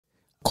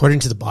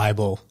According to the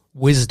Bible,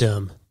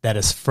 wisdom that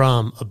is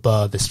from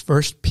above is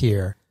first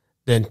pure,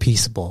 then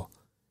peaceable,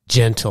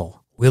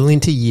 gentle, willing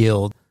to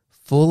yield,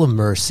 full of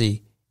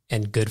mercy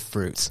and good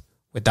fruits,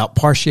 without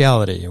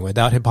partiality and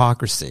without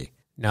hypocrisy.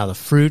 Now the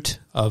fruit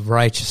of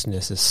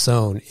righteousness is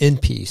sown in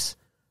peace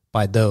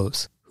by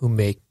those who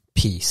make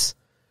peace.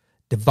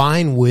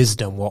 Divine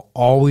wisdom will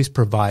always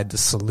provide the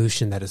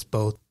solution that is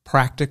both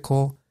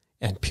practical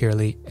and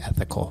purely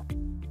ethical.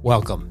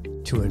 Welcome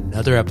to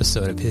another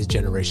episode of His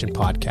Generation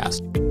Podcast.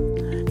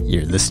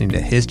 You're listening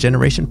to His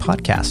Generation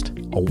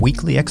Podcast, a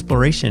weekly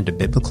exploration into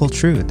biblical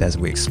truth as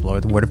we explore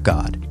the Word of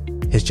God.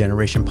 His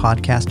Generation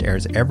Podcast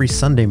airs every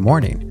Sunday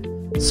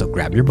morning, so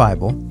grab your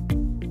Bible,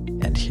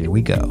 and here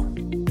we go.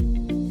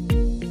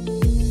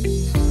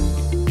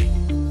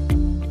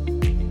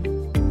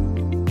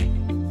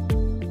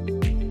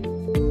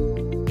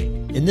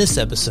 In this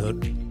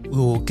episode, we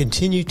will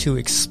continue to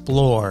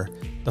explore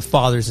the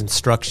father's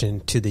instruction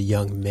to the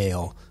young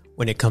male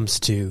when it comes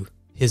to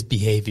his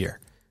behavior,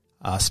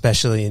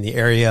 especially in the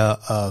area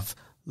of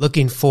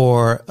looking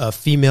for a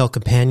female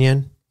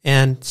companion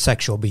and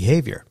sexual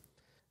behavior.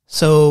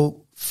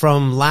 So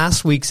from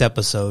last week's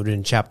episode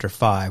in chapter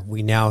 5,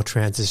 we now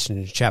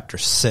transition to chapter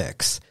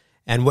 6.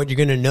 And what you're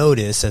going to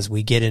notice as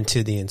we get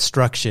into the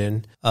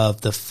instruction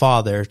of the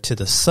father to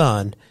the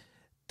son,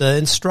 the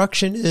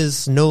instruction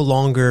is no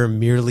longer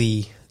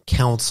merely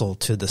counsel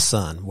to the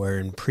son, where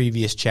in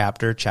previous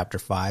chapter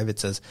 5, it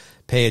says,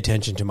 pay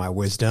attention to my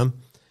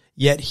wisdom.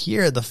 Yet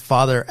here the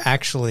father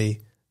actually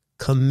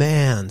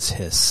commands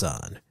his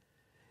son.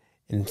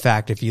 In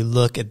fact, if you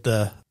look at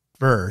the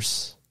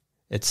verse,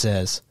 it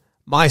says,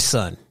 my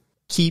son,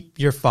 keep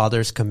your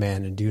father's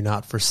command and do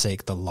not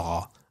forsake the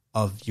law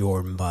of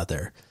your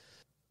mother.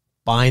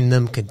 Bind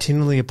them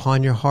continually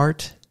upon your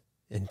heart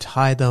and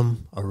tie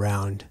them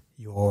around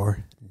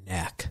your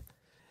neck.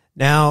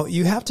 Now,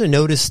 you have to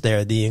notice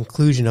there the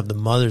inclusion of the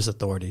mother's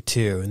authority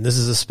too, and this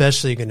is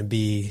especially going to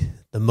be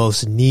the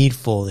most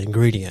needful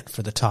ingredient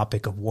for the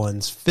topic of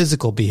one's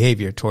physical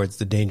behavior towards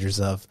the dangers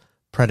of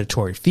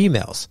predatory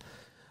females.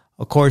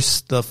 Of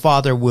course, the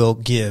father will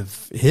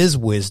give his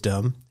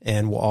wisdom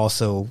and will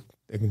also,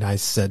 as I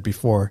said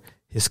before,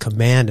 his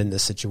command in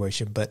this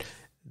situation, but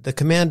the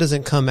command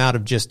doesn't come out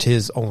of just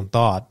his own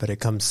thought, but it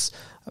comes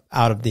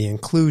out of the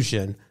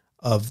inclusion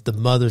of the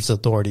mother's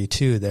authority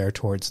too there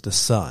towards the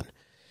son.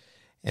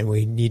 And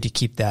we need to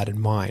keep that in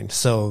mind.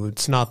 So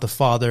it's not the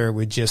father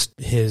with just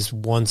his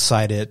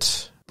one-sided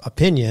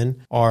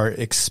opinion or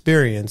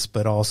experience,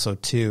 but also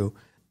too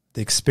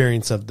the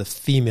experience of the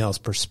female's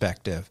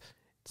perspective.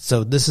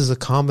 So this is a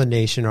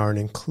combination or an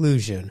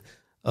inclusion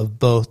of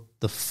both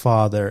the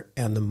father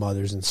and the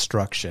mother's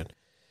instruction.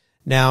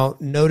 Now,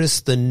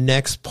 notice the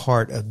next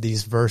part of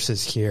these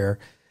verses here.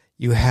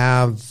 You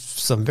have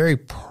some very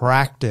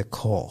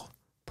practical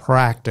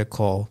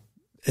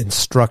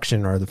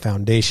instruction or the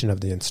foundation of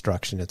the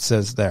instruction. It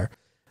says there,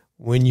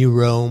 when you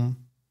roam,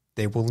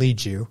 they will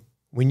lead you.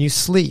 When you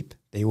sleep,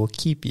 they will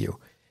keep you.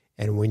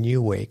 And when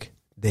you wake,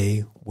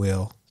 they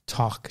will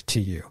talk to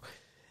you.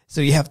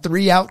 So you have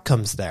three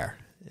outcomes there.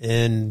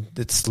 And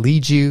it's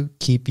lead you,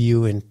 keep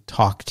you, and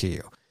talk to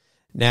you.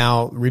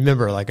 Now,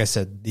 remember, like I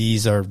said,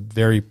 these are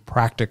very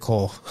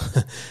practical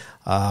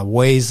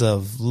ways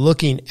of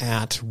looking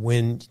at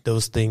when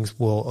those things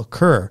will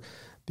occur.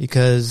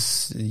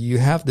 Because you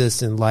have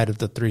this in light of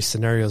the three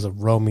scenarios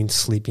of roaming,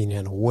 sleeping,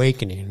 and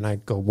awakening. And I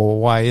go, well,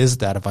 why is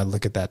that if I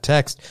look at that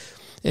text?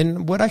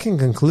 And what I can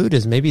conclude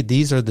is maybe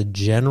these are the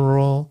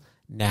general,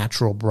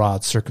 natural,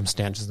 broad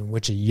circumstances in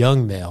which a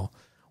young male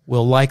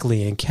will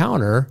likely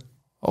encounter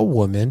a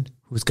woman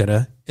who's going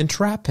to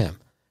entrap him.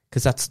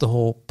 Because that's the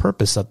whole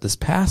purpose of this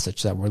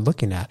passage that we're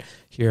looking at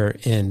here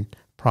in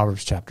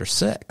Proverbs chapter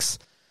 6.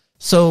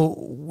 So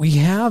we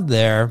have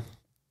there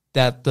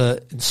that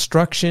the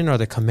instruction or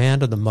the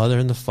command of the mother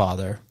and the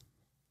father,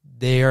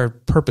 they are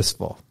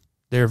purposeful.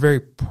 They're very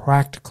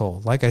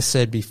practical. Like I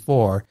said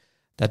before,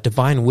 that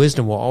divine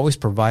wisdom will always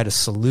provide a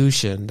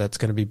solution that's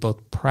going to be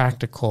both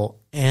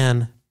practical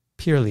and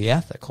purely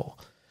ethical.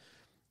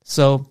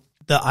 So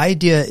the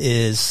idea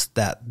is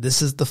that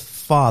this is the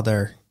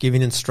father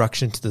giving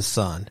instruction to the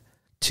son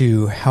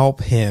to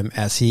help him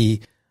as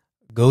he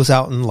goes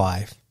out in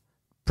life,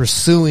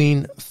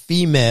 pursuing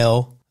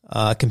female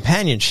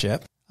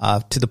companionship,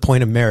 to the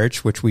point of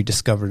marriage, which we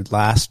discovered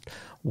last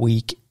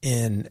week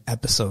in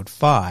episode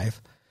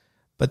 5.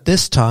 But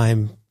this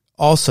time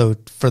also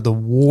for the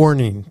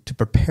warning to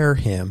prepare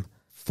him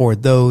for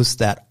those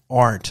that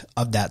aren't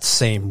of that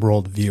same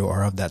worldview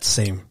or of that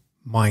same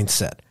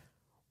mindset,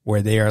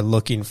 where they are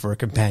looking for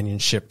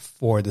companionship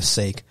for the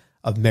sake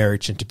of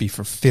marriage and to be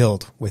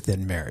fulfilled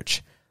within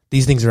marriage.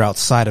 These things are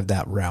outside of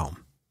that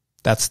realm.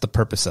 That's the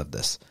purpose of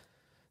this.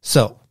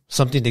 So,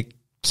 something to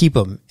keep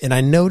them. And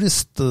I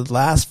noticed the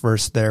last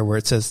verse there where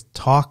it says,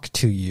 talk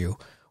to you,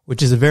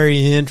 which is a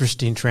very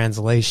interesting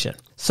translation.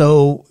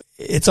 So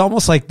it's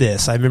almost like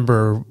this. I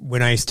remember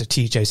when I used to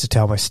teach, I used to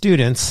tell my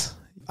students,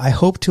 I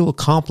hope to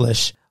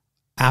accomplish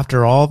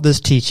after all of this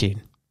teaching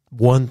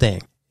one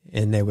thing,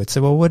 And they would say,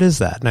 well, what is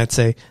that? And I'd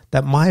say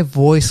that my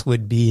voice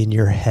would be in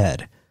your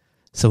head.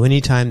 So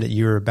anytime that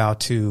you're about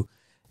to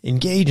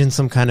engage in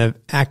some kind of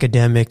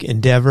academic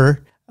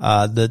endeavor,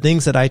 the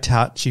things that I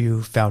taught you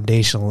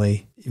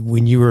foundationally,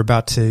 when you were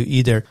about to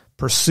either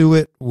pursue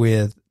it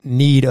with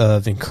need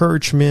of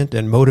encouragement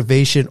and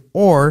motivation,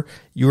 or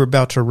you were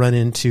about to run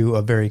into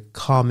a very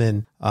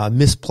common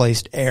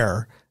misplaced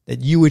error,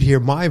 that you would hear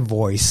my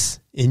voice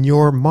in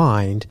your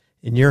mind,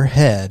 in your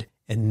head,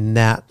 and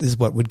that is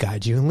what would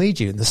guide you and lead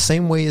you. In the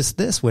same way as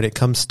this, when it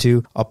comes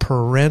to a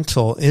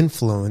parental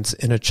influence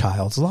in a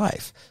child's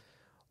life,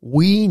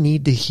 we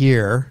need to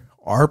hear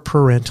our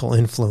parental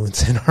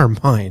influence in our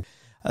mind,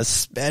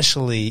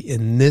 especially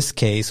in this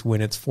case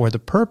when it's for the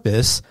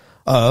purpose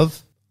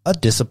of a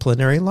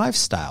disciplinary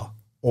lifestyle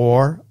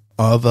or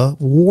of a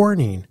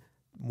warning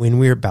when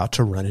we're about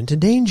to run into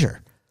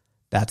danger.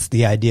 That's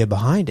the idea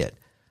behind it.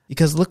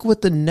 Because look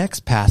what the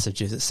next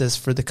passage is. It says,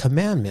 for the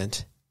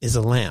commandment is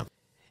a lamp,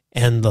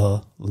 and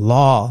the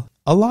law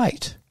a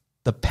light.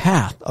 The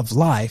path of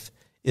life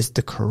is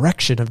the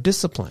correction of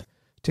discipline,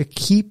 to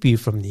keep you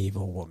from the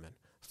evil woman,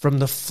 from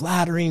the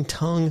flattering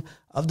tongue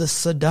of the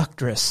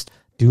seductress.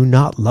 Do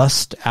not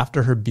lust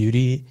after her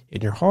beauty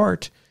in your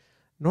heart,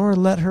 nor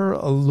let her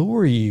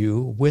allure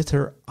you with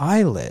her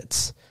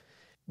eyelids.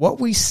 What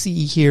we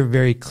see here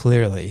very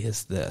clearly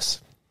is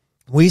this.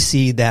 We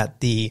see that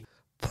the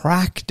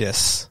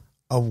practice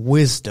of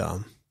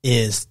wisdom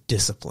is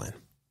discipline.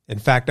 In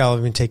fact, I'll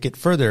even take it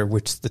further,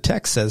 which the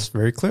text says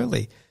very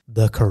clearly,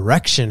 the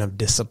correction of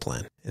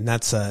discipline. And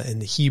that's in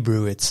the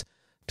Hebrew, it's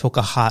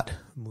tokahat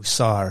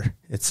musar.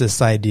 It's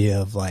this idea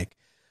of like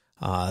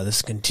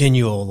this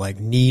continual like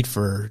need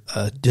for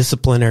a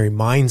disciplinary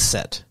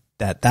mindset,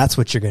 that's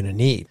what you're going to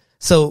need.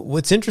 So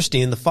what's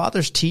interesting, the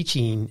Father's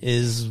teaching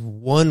is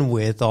one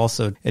with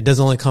also, it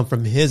doesn't only come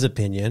from his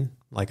opinion,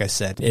 like I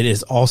said, it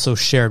is also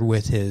shared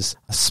with his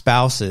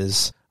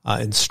spouse's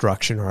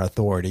instruction or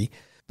authority,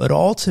 but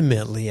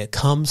ultimately it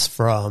comes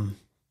from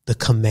the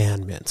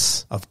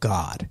commandments of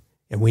God.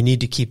 And we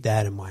need to keep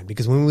that in mind,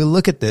 because when we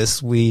look at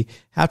this, we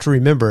have to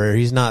remember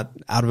he's not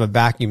out of a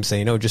vacuum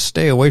saying, oh, just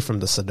stay away from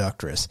the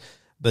seductress.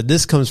 But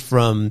this comes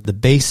from the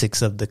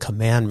basics of the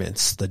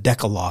commandments, the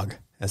Decalogue,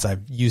 as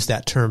I've used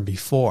that term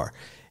before.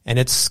 And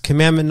it's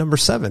commandment number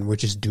 7,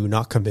 which is do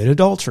not commit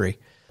adultery.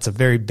 It's a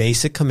very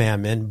basic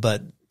commandment,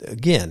 but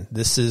again,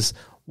 this is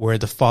where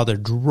the Father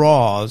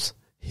draws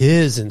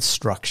his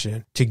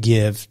instruction to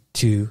give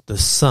to the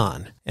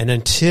Son. And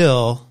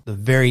until the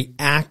very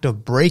act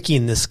of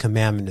breaking this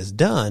commandment is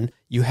done,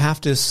 you have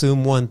to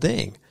assume one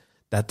thing,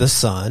 that the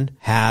Son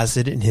has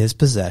it in his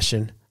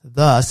possession.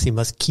 Thus, he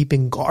must keep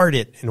and guard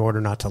it in order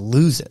not to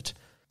lose it.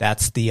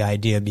 That's the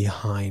idea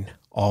behind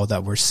all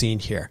that we're seeing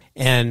here.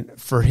 And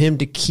for him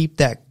to keep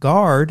that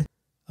guard,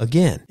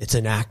 again, it's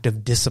an act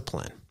of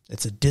discipline.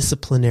 It's a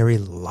disciplinary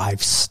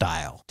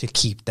lifestyle to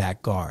keep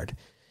that guard.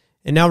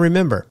 And now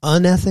remember,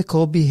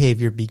 unethical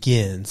behavior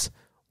begins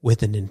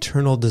with an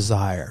internal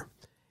desire.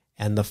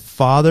 And the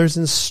Father's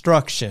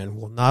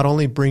instruction will not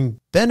only bring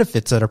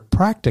benefits that are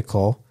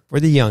practical for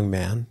the young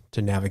man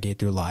to navigate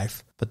through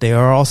life, but they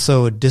are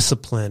also a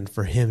discipline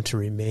for him to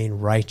remain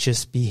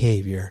righteous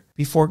behavior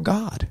before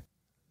God.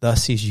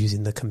 Thus, he's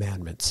using the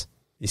commandments.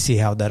 You see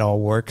how that all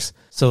works?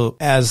 So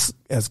as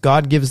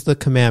God gives the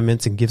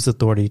commandments and gives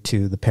authority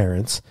to the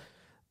parents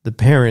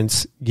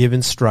give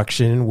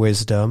instruction,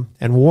 wisdom,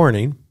 and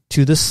warning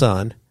to the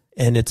Son,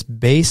 and it's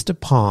based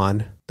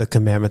upon the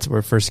commandments that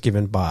were first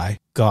given by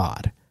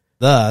God.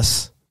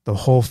 Thus, the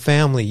whole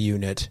family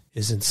unit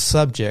is in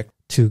subject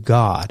to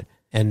God,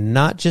 and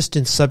not just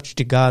in subject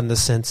to God in the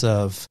sense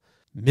of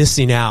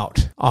missing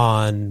out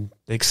on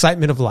the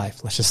excitement of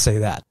life, let's just say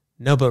that.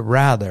 No, but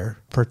rather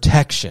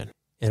protection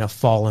in a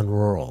fallen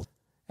world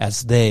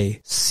as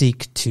they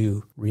seek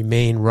to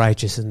remain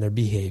righteous in their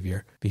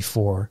behavior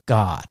before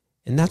God.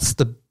 And that's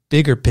the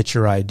bigger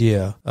picture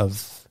idea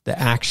of the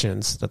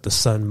actions that the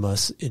Son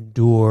must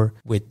endure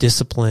with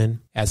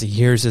discipline as he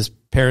hears his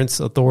parents'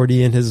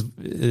 authority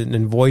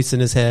in voice in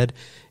his head,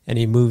 and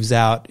he moves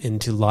out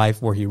into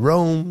life where he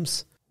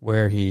roams,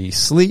 where he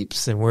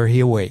sleeps, and where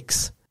he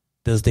awakes.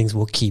 Those things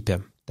will keep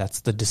him.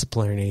 That's the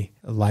disciplinary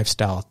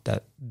lifestyle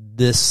that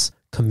this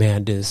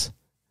command is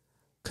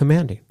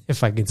commanding,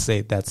 if I can say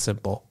it that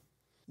simple.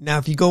 Now,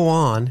 if you go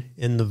on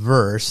in the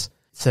verse,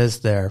 it says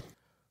there,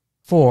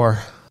 for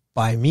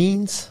by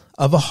means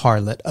of a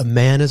harlot, a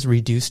man is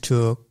reduced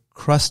to a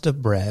crust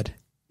of bread,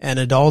 and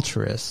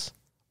adulteress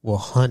will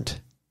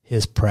hunt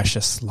his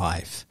precious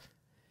life.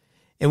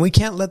 And we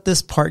can't let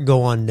this part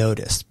go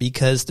unnoticed,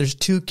 because there's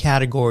 2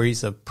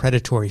 categories of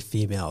predatory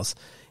females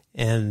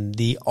and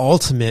the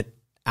ultimate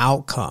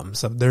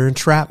outcomes of their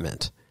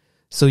entrapment.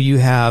 So you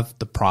have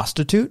the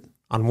prostitute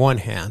on one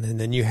hand, and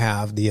then you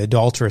have the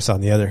adulteress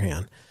on the other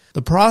hand.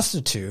 The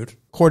prostitute,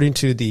 according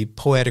to the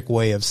poetic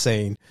way of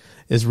saying,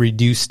 is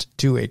reduced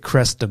to a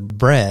crust of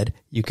bread.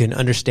 You can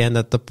understand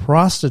that the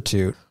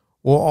prostitute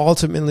will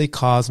ultimately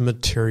cause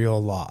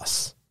material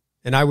loss.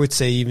 And I would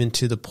say even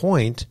to the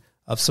point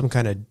of some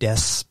kind of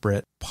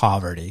desperate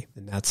poverty.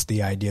 And that's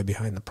the idea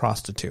behind the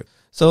prostitute.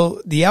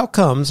 So the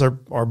outcomes are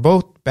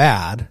both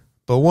bad,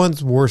 but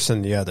one's worse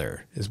than the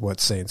other is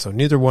what's saying. So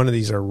neither one of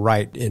these are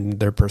right in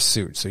their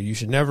pursuit. So you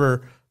should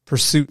never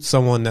pursue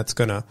someone that's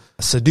going to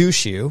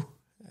seduce you,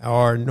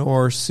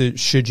 nor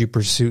should you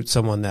pursue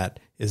someone that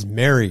is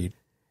married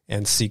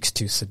and seeks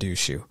to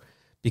seduce you.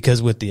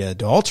 Because with the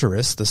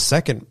adulteress, the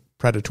second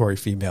predatory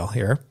female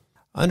here,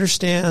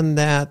 understand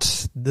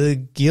that the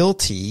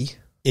guilty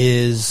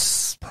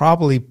is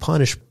probably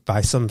punished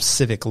by some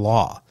civic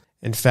law.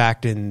 In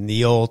fact, in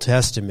the Old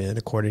Testament,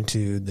 according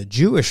to the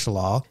Jewish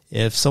law,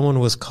 if someone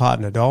was caught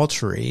in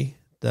adultery,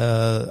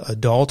 the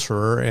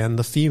adulterer and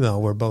the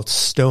female were both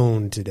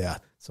stoned to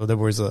death. So there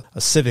was a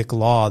civic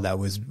law that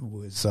was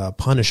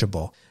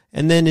punishable.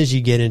 And then as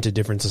you get into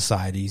different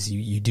societies,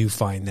 you do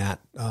find that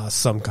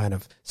some kind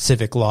of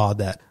civic law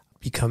that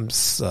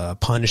becomes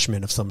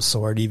punishment of some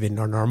sort, even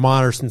in our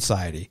modern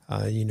society.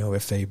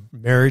 If a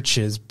marriage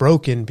is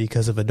broken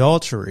because of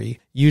adultery,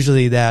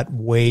 usually that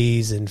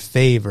weighs in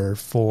favor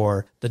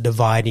for the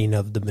dividing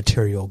of the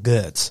material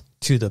goods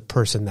to the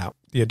person that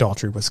the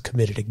adultery was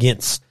committed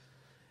against.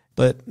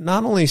 But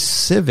not only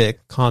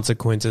civic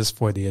consequences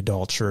for the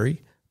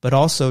adultery, but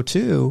also,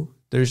 too,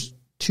 there's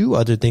two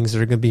other things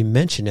that are going to be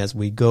mentioned as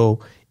we go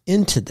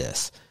into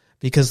this.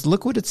 Because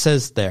look what it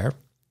says there.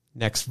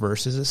 Next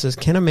verses, it says,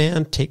 can a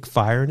man take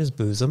fire in his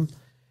bosom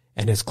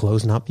and his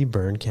clothes not be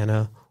burned?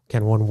 Can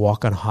one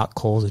walk on hot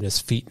coals and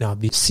his feet not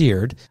be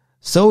seared?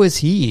 So is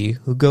he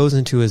who goes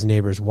into his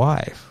neighbor's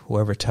wife.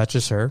 Whoever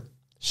touches her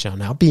shall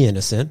not be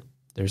innocent.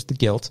 There's the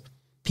guilt.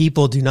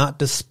 People do not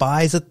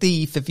despise a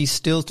thief if he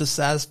steals to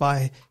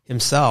satisfy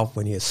himself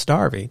when he is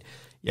starving.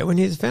 Yet when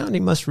he is found,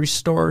 he must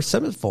restore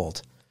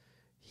sevenfold.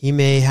 He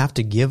may have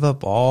to give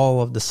up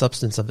all of the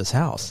substance of his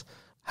house.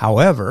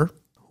 However,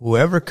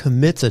 whoever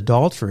commits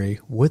adultery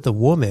with a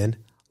woman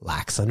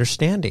lacks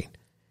understanding,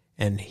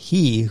 and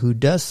he who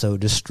does so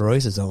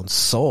destroys his own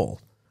soul.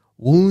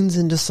 Wounds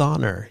and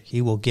dishonor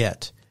he will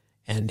get,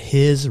 and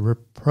his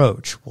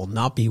reproach will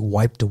not be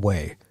wiped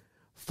away.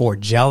 For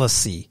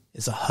jealousy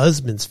is a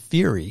husband's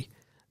fury,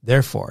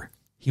 therefore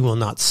he will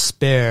not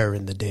spare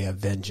in the day of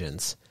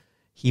vengeance.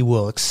 He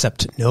will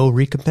accept no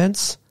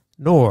recompense,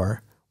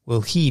 nor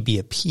will he be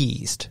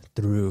appeased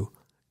through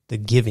the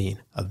giving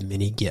of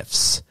many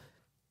gifts.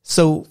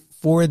 So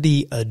for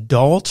the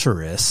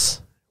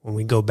adulteress, when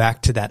we go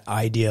back to that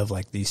idea of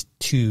like these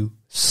two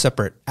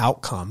separate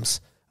outcomes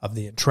of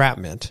the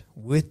entrapment,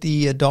 with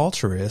the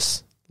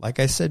adulteress, like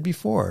I said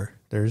before,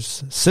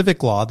 there's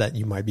civic law that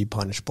you might be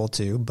punishable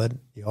to, but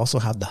you also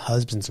have the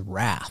husband's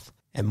wrath.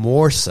 And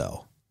more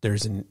so,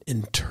 there's an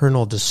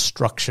internal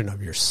destruction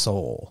of your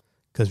soul.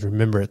 Because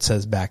remember, it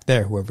says back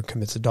there, whoever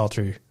commits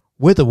adultery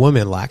with a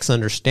woman lacks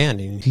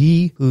understanding.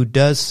 He who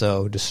does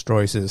so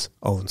destroys his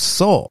own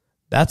soul.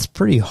 That's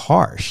pretty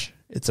harsh.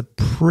 It's a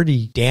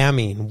pretty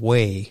damning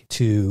way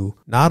to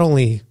not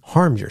only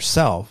harm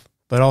yourself,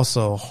 but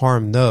also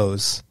harm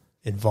those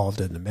involved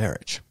in the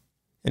marriage.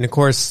 And of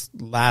course,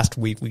 last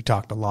week we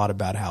talked a lot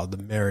about how the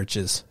marriage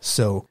is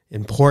so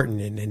important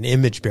in an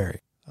image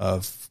bearing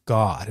of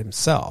God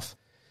himself.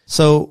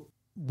 So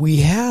we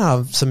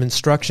have some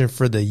instruction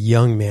for the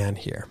young man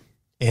here.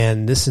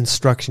 And this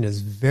instruction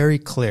is very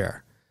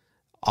clear.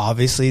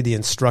 Obviously, the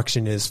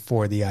instruction is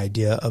for the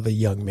idea of a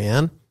young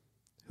man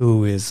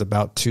who is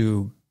about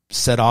to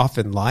set off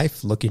in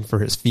life looking for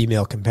his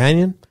female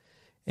companion.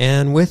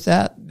 And with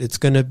that, it's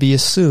going to be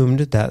assumed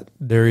that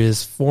there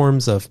is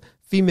forms of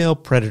female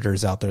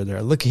predators out there that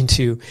are looking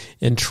to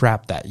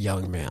entrap that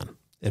young man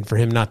and for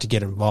him not to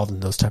get involved in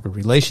those type of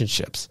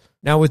relationships.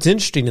 Now, what's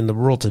interesting in the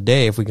world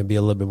today, if we can be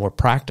a little bit more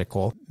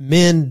practical,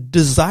 men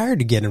desire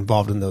to get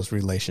involved in those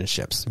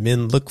relationships.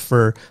 Men look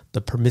for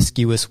the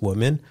promiscuous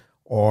woman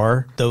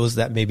or those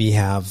that maybe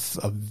have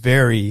a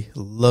very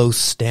low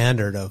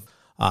standard of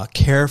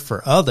care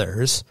for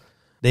others.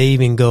 They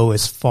even go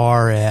as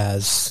far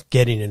as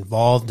getting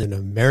involved in a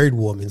married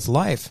woman's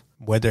life,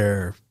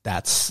 whether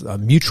that's a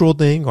mutual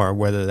thing or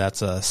whether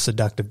that's a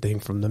seductive thing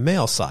from the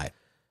male side.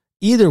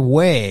 Either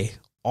way,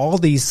 all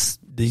these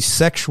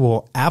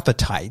sexual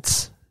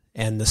appetites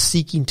and the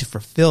seeking to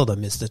fulfill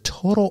them is the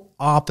total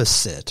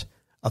opposite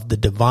of the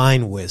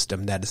divine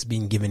wisdom that is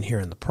being given here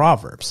in the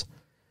Proverbs.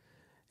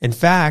 In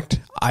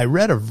fact, I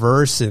read a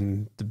verse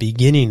in the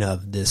beginning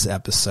of this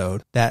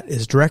episode that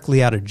is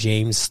directly out of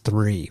James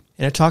 3,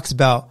 and it talks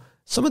about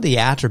some of the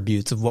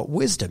attributes of what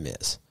wisdom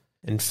is.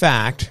 In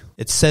fact,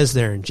 it says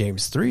there in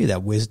James 3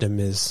 that wisdom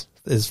is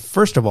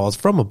first of all, is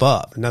from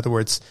above. In other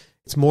words,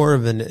 it's more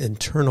of an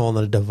internal and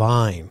a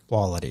divine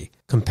quality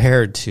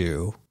compared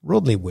to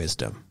worldly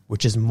wisdom,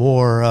 which is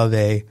more of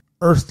a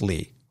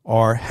earthly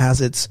or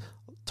has its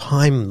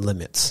time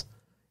limits.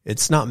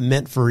 It's not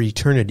meant for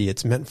eternity.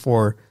 It's meant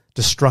for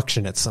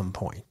destruction at some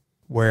point,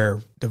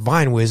 where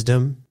divine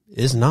wisdom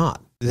is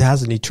not. It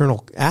has an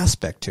eternal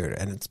aspect to it,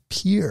 and it's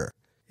pure.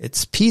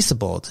 It's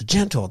peaceable, it's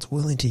gentle, it's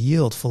willing to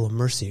yield, full of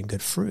mercy and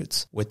good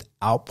fruits,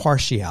 without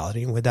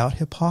partiality and without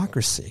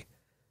hypocrisy.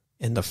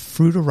 And the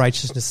fruit of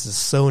righteousness is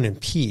sown in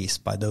peace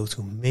by those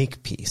who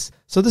make peace.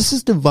 So this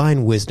is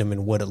divine wisdom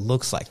and what it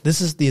looks like. This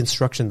is the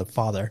instruction the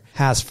Father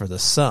has for the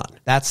Son.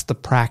 That's the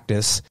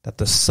practice that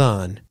the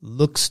Son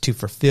looks to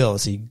fulfill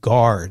as he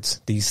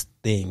guards these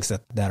things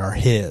that are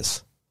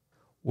his.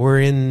 We're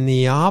in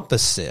the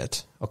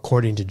opposite,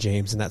 according to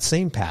James in that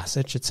same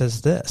passage. It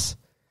says this: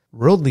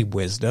 worldly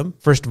wisdom,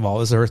 first of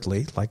all, is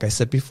earthly. Like I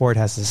said before, it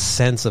has this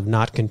sense of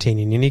not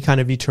containing any kind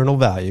of eternal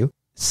value.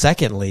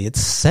 Secondly,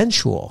 it's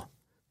sensual,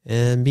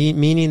 and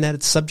meaning that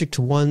it's subject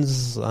to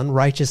one's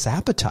unrighteous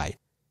appetite.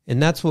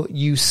 And that's what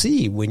you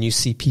see when you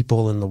see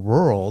people in the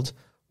world,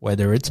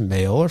 whether it's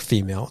male or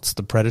female. It's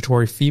the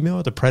predatory female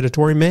or the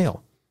predatory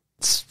male.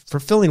 It's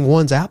fulfilling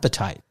one's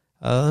appetite,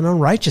 an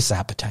unrighteous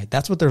appetite.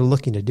 That's what they're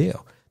looking to do.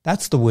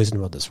 That's the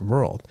wisdom of this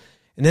world.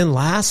 And then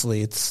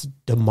lastly, it's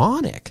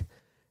demonic,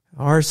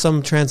 or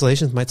some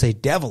translations might say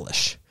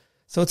devilish.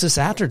 So it's this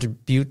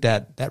attribute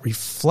that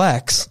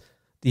reflects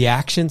the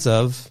actions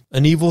of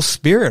an evil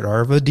spirit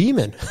or of a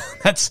demon.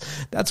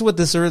 That's what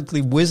this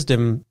earthly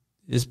wisdom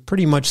is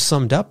pretty much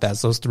summed up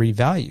as, those three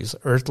values: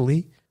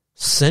 earthly,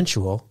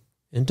 sensual,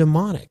 and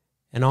demonic.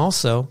 And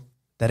also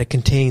that it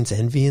contains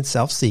envy and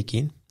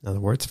self-seeking. In other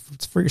words,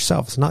 it's for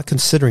yourself. It's not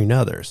considering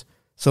others.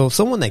 So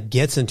someone that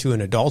gets into an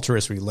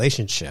adulterous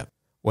relationship,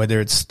 whether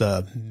it's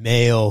the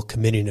male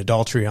committing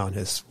adultery on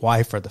his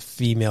wife or the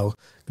female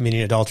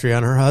committing adultery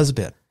on her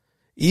husband,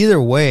 either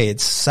way,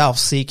 it's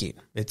self-seeking.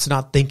 It's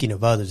not thinking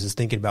of others. It's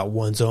thinking about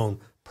one's own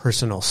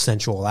personal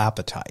sensual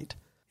appetite.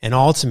 And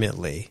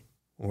ultimately,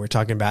 when we're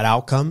talking about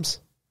outcomes,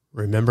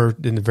 remember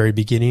in the very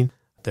beginning,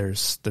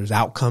 there's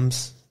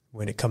outcomes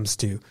when it comes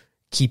to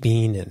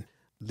keeping and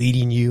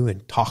leading you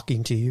and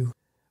talking to you.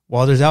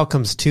 Well, there's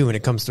outcomes too when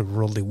it comes to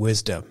worldly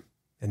wisdom.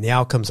 And the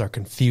outcomes are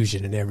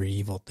confusion and every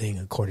evil thing,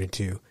 according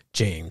to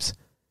James.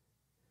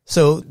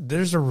 So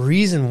there's a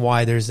reason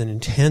why there's an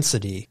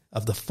intensity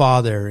of the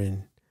Father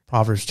in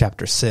Proverbs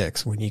chapter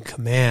 6 when he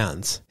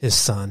commands his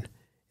Son.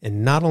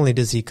 And not only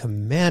does he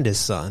command his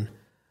Son,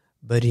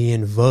 but he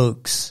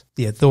invokes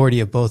the authority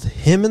of both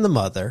him and the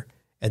mother,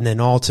 and then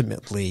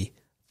ultimately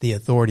the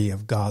authority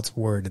of God's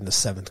word in the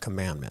seventh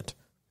commandment.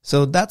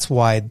 So that's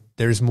why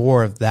there's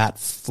more of that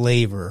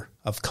flavor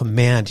of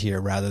command here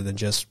rather than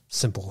just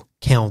simple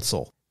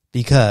counsel,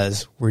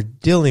 because we're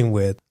dealing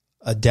with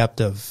a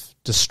depth of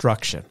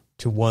destruction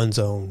to one's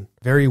own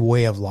very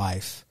way of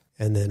life,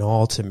 and then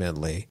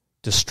ultimately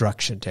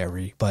destruction to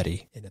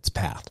everybody in its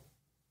path.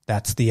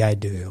 That's the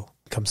ideal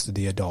when it comes to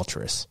the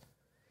adulteress.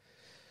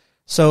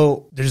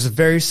 So there's a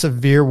very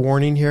severe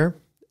warning here.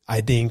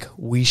 I think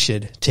we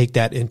should take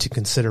that into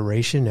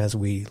consideration as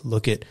we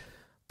look at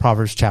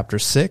Proverbs chapter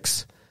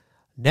 6.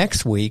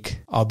 Next week,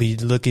 I'll be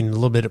looking a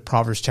little bit at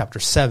Proverbs chapter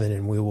 7,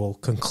 and we will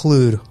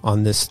conclude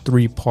on this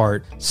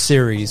three-part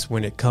series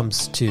when it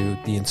comes to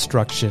the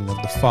instruction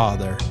of the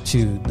Father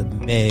to the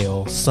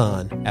male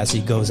son as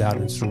he goes out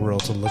into the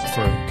world to look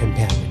for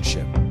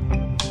companionship.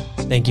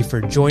 Thank you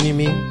for joining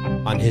me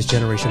on His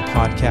Generation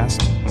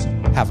podcast.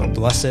 Have a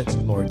blessed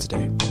Lord's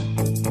Day.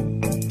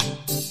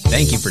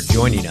 Thank you for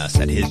joining us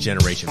at His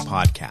Generation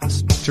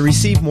Podcast. To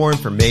receive more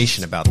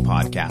information about the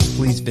podcast,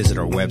 please visit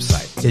our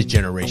website,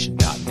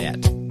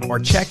 hisgeneration.net, or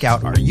check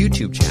out our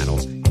YouTube channel,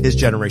 His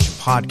Generation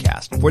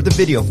Podcast, for the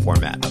video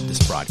format of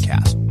this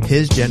broadcast.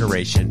 His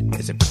Generation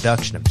is a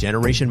production of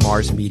Generation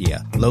Mars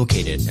Media,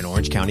 located in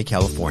Orange County,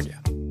 California.